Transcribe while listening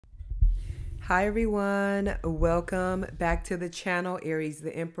Hi everyone, welcome back to the channel. Aries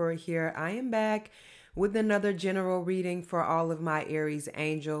the Emperor here. I am back with another general reading for all of my Aries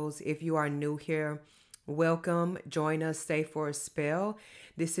angels. If you are new here, welcome. Join us, stay for a spell.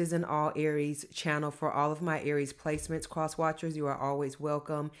 This is an all Aries channel for all of my Aries placements. Cross watchers, you are always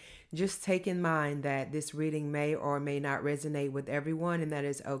welcome. Just take in mind that this reading may or may not resonate with everyone, and that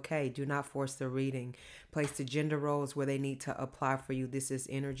is okay. Do not force the reading. Place the gender roles where they need to apply for you. This is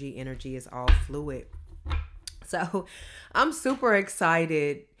energy. Energy is all fluid. So I'm super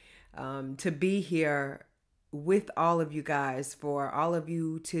excited to be here with all of you guys, for all of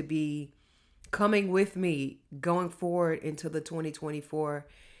you to be coming with me going forward into the 2024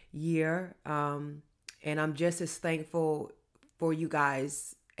 year. And I'm just as thankful for you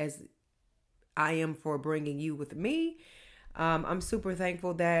guys as I am for bringing you with me. I'm super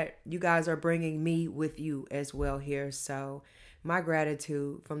thankful that you guys are bringing me with you as well here. So my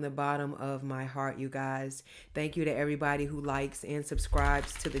gratitude from the bottom of my heart, you guys. Thank you to everybody who likes and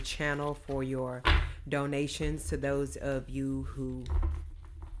subscribes to the channel, for your donations, to those of you who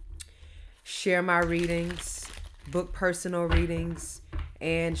share my readings, book personal readings,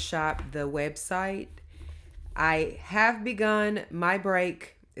 and shop the website. I have begun my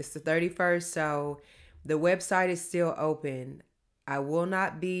break. It's the 31st, so the website is still open. I will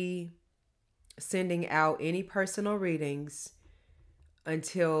not be sending out any personal readings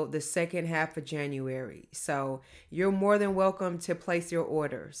until the second half of January. So you're more than welcome to place your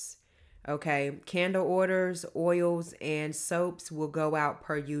orders. Okay, candle orders, oils, and soaps will go out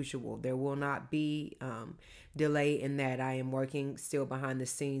per usual. There will not be delay in that. I am working still behind the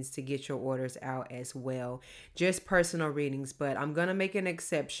scenes to get your orders out as well. Just personal readings, but I'm going to make an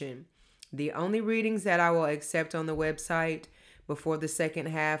exception. The only readings that I will accept on the website before the second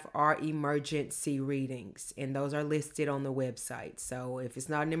half are emergency readings, and those are listed on the website. So if it's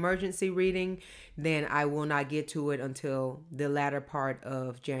not an emergency reading, then I will not get to it until the latter part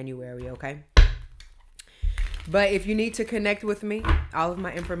of January, okay? But if you need to connect with me, all of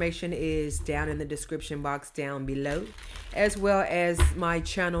my information is down in the description box down below, as well as my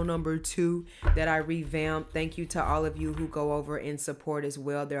channel number 2 that I revamped. Thank you to all of you who go over and support as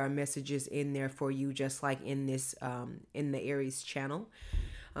well. There are messages in there for you, just like in this in the Aries channel.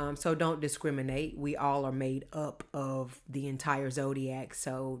 So don't discriminate. We all are made up of the entire zodiac,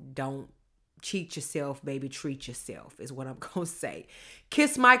 so don't cheat yourself, baby. Treat yourself is what I'm gonna say.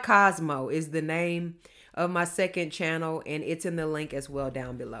 Kiss My Cosmo is the name of my second channel, and it's in the link as well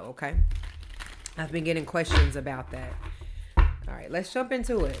down below, okay? I've been getting questions about that. All right, let's jump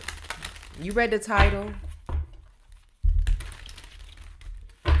into it. You read the title.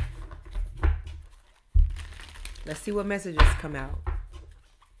 Let's see what messages come out.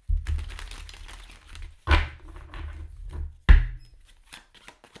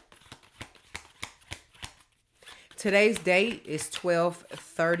 Today's date is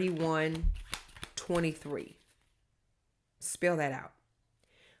 12/31/23. Spell that out.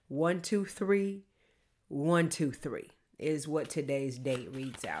 123123 is what today's date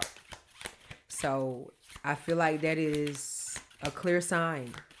reads out. So I feel like that is a clear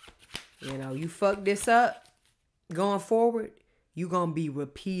sign. You know, you fuck this up going forward, you're going to be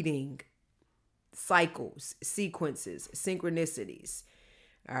repeating cycles, sequences, synchronicities.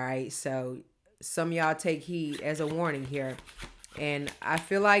 All right. So some of y'all take heed as a warning here. And I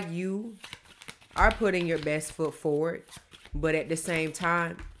feel like you are putting your best foot forward, but at the same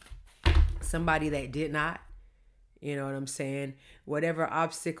time, somebody that did not, you know what I'm saying? Whatever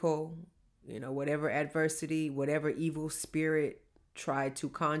obstacle, you know, whatever adversity, whatever evil spirit tried to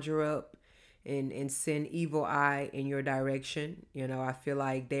conjure up and send evil eye in your direction, you know, I feel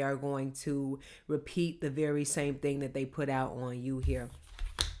like they are going to repeat the very same thing that they put out on you here.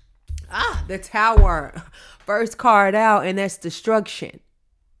 Ah, the Tower. First card out, and that's destruction.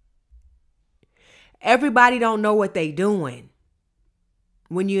 Everybody don't know what they doing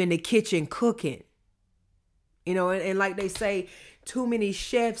when you're in the kitchen cooking. You know, and like they say, too many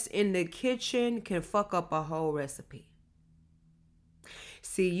chefs in the kitchen can fuck up a whole recipe.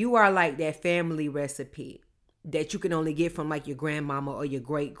 See, you are like that family recipe that you can only get from like your grandmama or your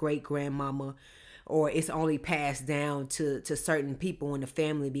great-great-grandmama, or it's only passed down to certain people in the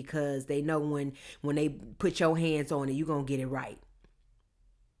family because they know when they put your hands on it, you're going to get it right.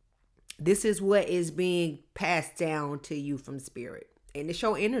 This is what is being passed down to you from spirit. And it's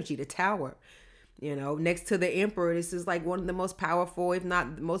your energy, the Tower. You know, next to the Emperor, this is like one of the most powerful, if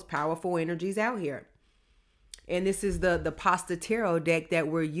not the most powerful energies out here. And this is the Pasta Tarot deck that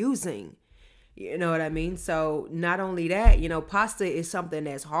we're using. You know what I mean? So not only that, you know, pasta is something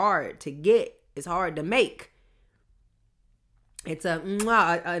that's hard to get. It's hard to make. It's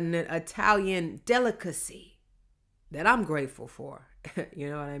an Italian delicacy that I'm grateful for. You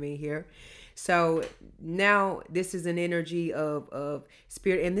know what I mean here? So now this is an energy of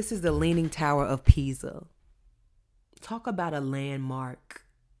spirit, and this is the Leaning Tower of Pisa. Talk about a landmark.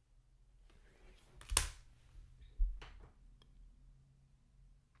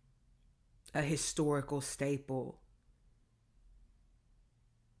 A historical staple.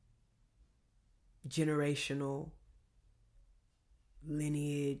 Generational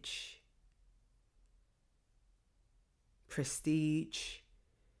lineage. Prestige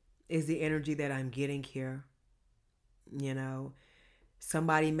is the energy that I'm getting here. You know,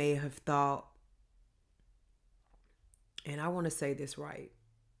 somebody may have thought, and I want to say this right,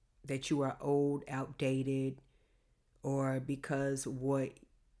 that you are old, outdated, or because what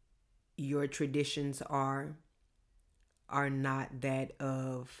your traditions are not that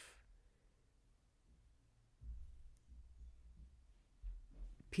of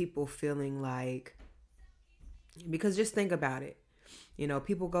people feeling like, because just think about it. You know,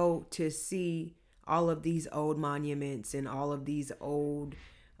 people go to see all of these old monuments and all of these old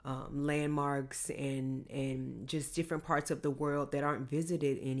landmarks and just different parts of the world that aren't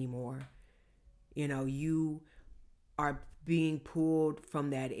visited anymore. You know, you are being pulled from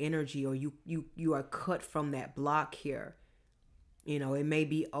that energy, or you are cut from that block here. You know, it may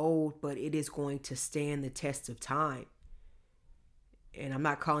be old, but it is going to stand the test of time. And I'm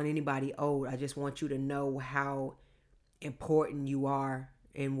not calling anybody old. I just want you to know how important you are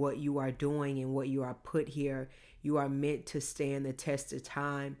and what you are doing and what you are put here. You are meant to stand the test of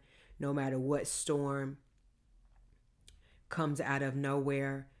time, no matter what storm comes out of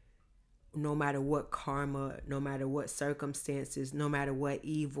nowhere, no matter what karma, no matter what circumstances, no matter what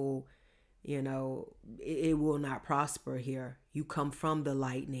evil, you know, it will not prosper here. You come from the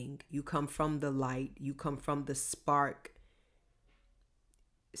lightning. You come from the light. You come from the spark.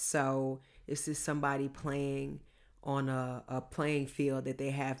 So this is somebody playing on a playing field that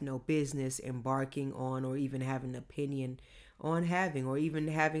they have no business embarking on, or even having an opinion on having, or even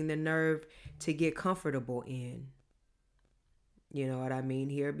having the nerve to get comfortable in. You know what I mean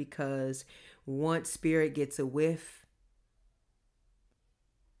here? Because once spirit gets a whiff,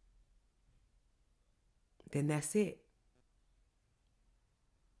 then that's it.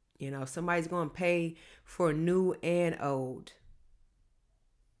 You know, somebody's going to pay for new and old.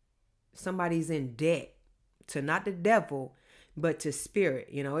 Somebody's in debt to not the devil, but to spirit.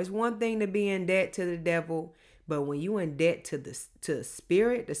 You know, it's one thing to be in debt to the devil, but when you in debt to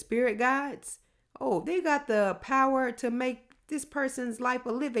spirit, the spirit guides, oh, they got the power to make this person's life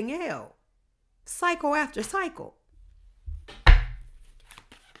a living hell, cycle after cycle.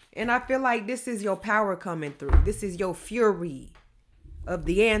 And I feel like this is your power coming through. This is your fury of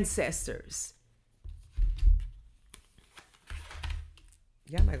the ancestors.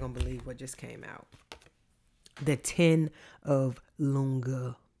 Y'all not gonna believe what just came out. The 10 of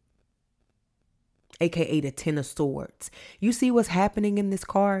Lunga, aka the 10 of Swords. You see what's happening in this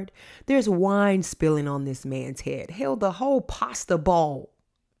card? There's wine spilling on this man's head. Hell, the whole pasta bowl.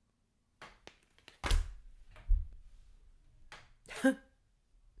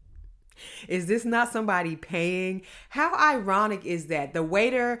 Is this not somebody paying? How ironic is that? The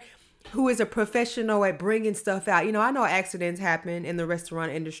waiter, who is a professional at bringing stuff out. You know, I know accidents happen in the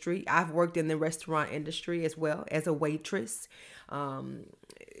restaurant industry. I've worked in the restaurant industry as well as a waitress.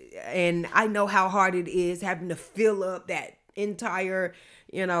 And I know how hard it is having to fill up that entire,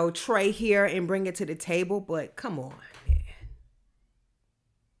 you know, tray here and bring it to the table. But come on, man.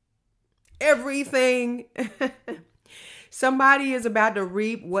 Everything. Somebody is about to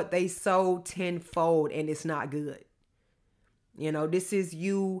reap what they sowed tenfold, and it's not good. You know, this is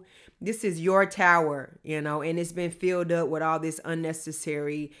you. This is your tower, you know, and it's been filled up with all this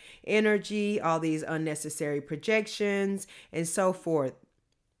unnecessary energy, all these unnecessary projections, and so forth.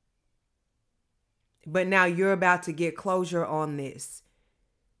 But now you're about to get closure on this.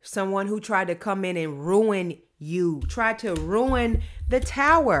 Someone who tried to come in and ruin you, tried to ruin the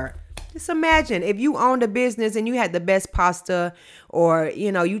tower. Just imagine if you owned a business and you had the best pasta, or,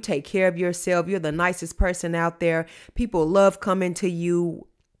 you know, you take care of yourself. You're the nicest person out there. People love coming to you.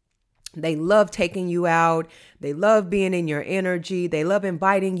 They love taking you out. They love being in your energy. They love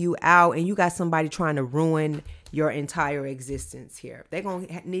inviting you out. And you got somebody trying to ruin your entire existence here. They're going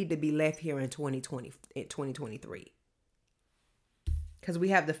to need to be left here in 2023. Because we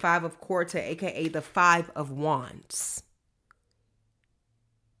have the 5 of Quarter, aka the 5 of Wands.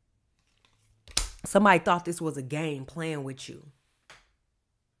 Somebody thought this was a game playing with you.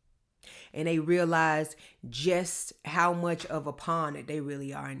 And they realized just how much of a pawn that they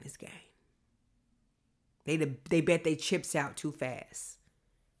really are in this game. They bet they chips out too fast.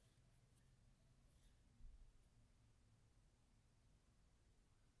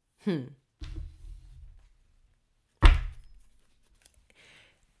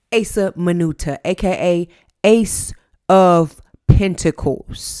 Asa Minuta, aka Ace of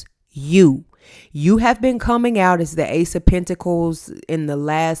Pentacles. You have been coming out as the Ace of Pentacles in the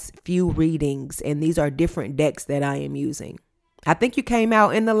last few readings, and these are different decks that I am using. I think you came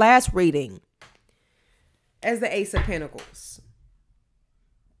out in the last reading as the Ace of Pentacles.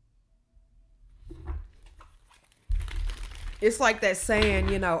 It's like that saying,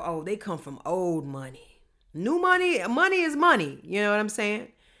 you know, oh, they come from old money. New money is money. You know what I'm saying?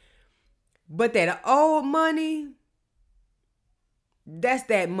 But that old money, that's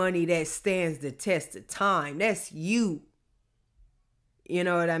that money that stands the test of time. That's you. You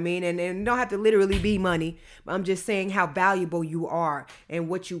know what I mean? And it don't have to literally be money. I'm just saying how valuable you are and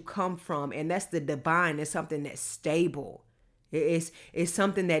what you come from. And that's the divine. It's something that's stable. It's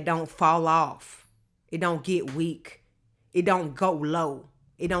something that don't fall off. It don't get weak. It don't go low.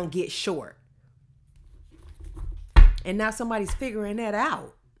 It don't get short. And now somebody's figuring that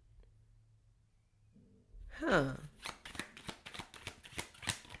out.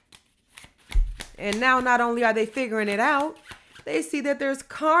 And now not only are they figuring it out, they see that there's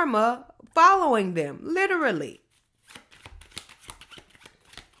karma following them, literally.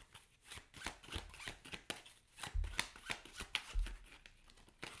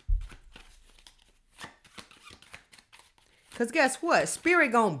 Because guess what?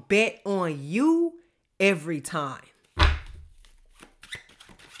 Spirit gonna bet on you every time.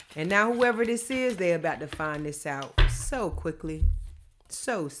 And now whoever this is, they're about to find this out so quickly,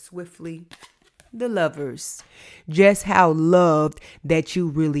 so swiftly. The Lovers, just how loved that you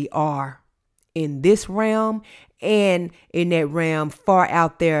really are in this realm and in that realm far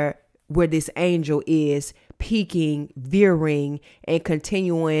out there where this angel is peeking, veering, and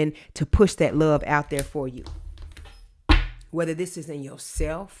continuing to push that love out there for you. Whether this is in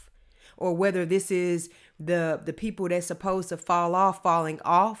yourself or whether this is the people that's supposed to falling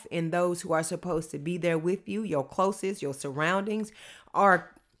off, and those who are supposed to be there with you, your closest, your surroundings, are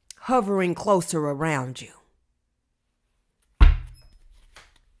hovering closer around you.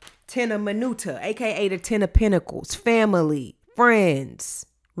 Ten of Minuta, aka the Ten of Pentacles, family, friends,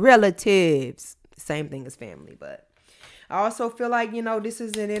 relatives. Same thing as family, but I also feel like, you know, this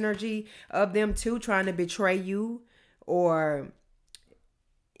is an energy of them too trying to betray you, or,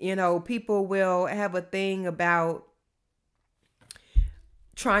 you know, people will have a thing about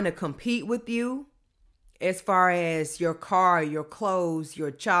trying to compete with you. As far as your car, your clothes,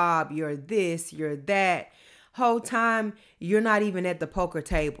 your job, your this, your that. Whole time, you're not even at the poker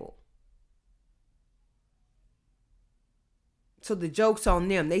table. So the joke's on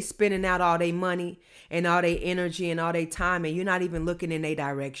them. They spending out all their money and all their energy and all their time, and you're not even looking in their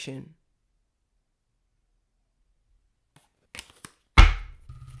direction.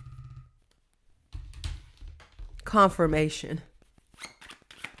 Confirmation.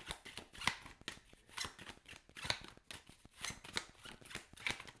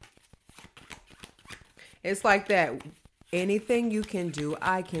 It's like that. Anything you can do,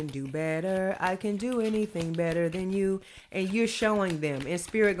 I can do better. I can do anything better than you. And you're showing them. And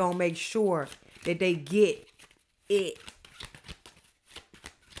Spirit gonna make sure that they get it.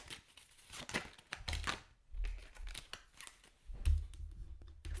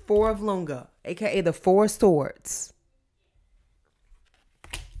 Four of Lunga, aka the Four of Swords.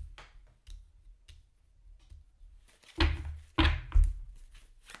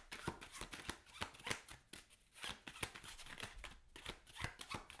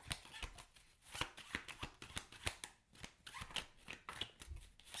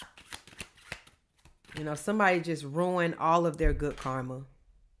 You know, somebody just ruined all of their good karma.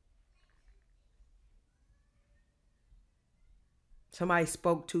 Somebody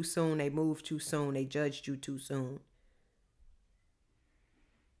spoke too soon. They moved too soon. They judged you too soon.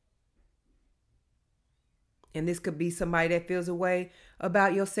 And this could be somebody that feels a way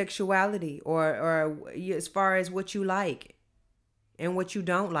about your sexuality, or as far as what you like and what you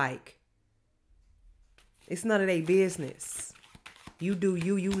don't like. It's none of their business. You do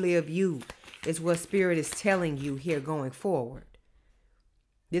you, you live you. Is what Spirit is telling you here going forward.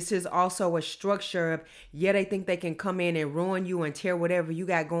 This is also a structure of, yeah, they think they can come in and ruin you and tear whatever you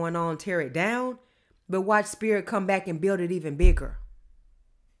got going on, tear it down. But watch Spirit come back and build it even bigger.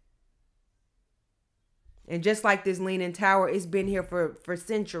 And just like this Leaning Tower, it's been here for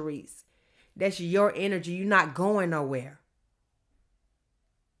centuries. That's your energy. You're not going nowhere.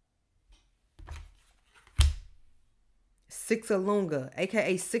 Six of Lunga,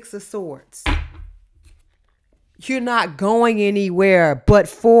 aka Six of Swords. You're not going anywhere but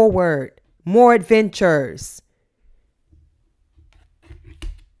forward. More adventures.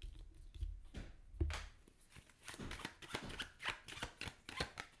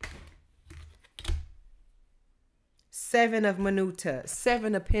 Seven of Minuta,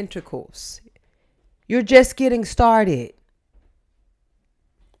 Seven of Pentacles. You're just getting started.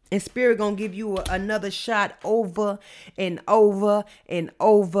 And Spirit gonna give you another shot over and over and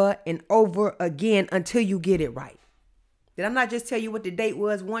over and over again until you get it right. Did I not just tell you what the date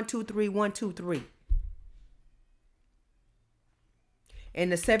was? 1, 2, 3, 1, 2, 3.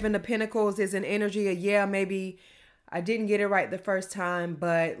 And the Seven of Pentacles is an energy of, yeah, maybe I didn't get it right the first time,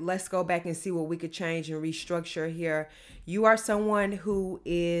 but let's go back and see what we could change and restructure here. You are someone who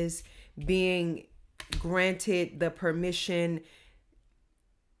is being granted the permission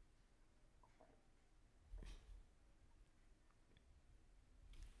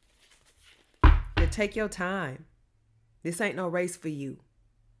to take your time. This ain't no race for you.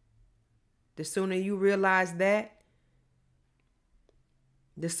 The sooner you realize that,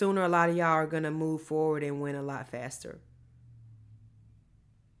 the sooner a lot of y'all are going to move forward and win a lot faster.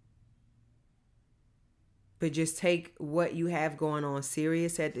 But just take what you have going on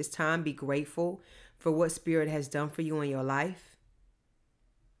serious at this time. Be grateful for what Spirit has done for you in your life.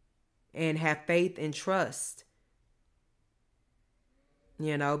 And have faith and trust.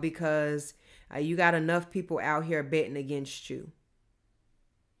 You know, because you got enough people out here betting against you.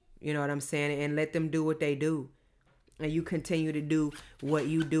 You know what I'm saying? And let them do what they do. And you continue to do what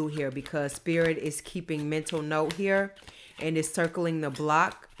you do here, because Spirit is keeping mental note here and is circling the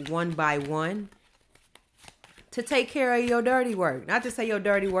block one by one to take care of your dirty work. Not to say your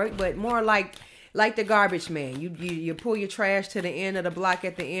dirty work, but more like the garbage man. You pull your trash to the end of the block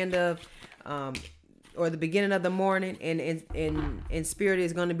at the end of or the beginning of the morning, and Spirit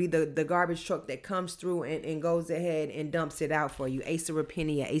is going to be the garbage truck that comes through and goes ahead and dumps it out for you. Ace of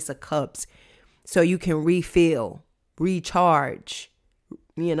Rapinia, Ace of Cups, so you can refill, recharge,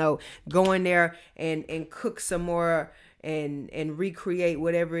 you know, go in there and cook some more and recreate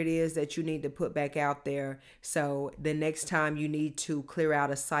whatever it is that you need to put back out there. So the next time you need to clear out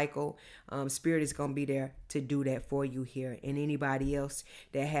a cycle, Spirit is going to be there to do that for you here. And anybody else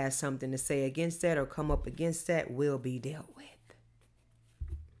that has something to say against that or come up against that will be dealt with.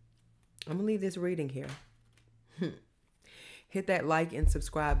 I'm going to leave this reading here. Hit that like and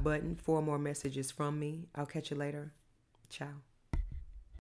subscribe button for more messages from me. I'll catch you later. Ciao.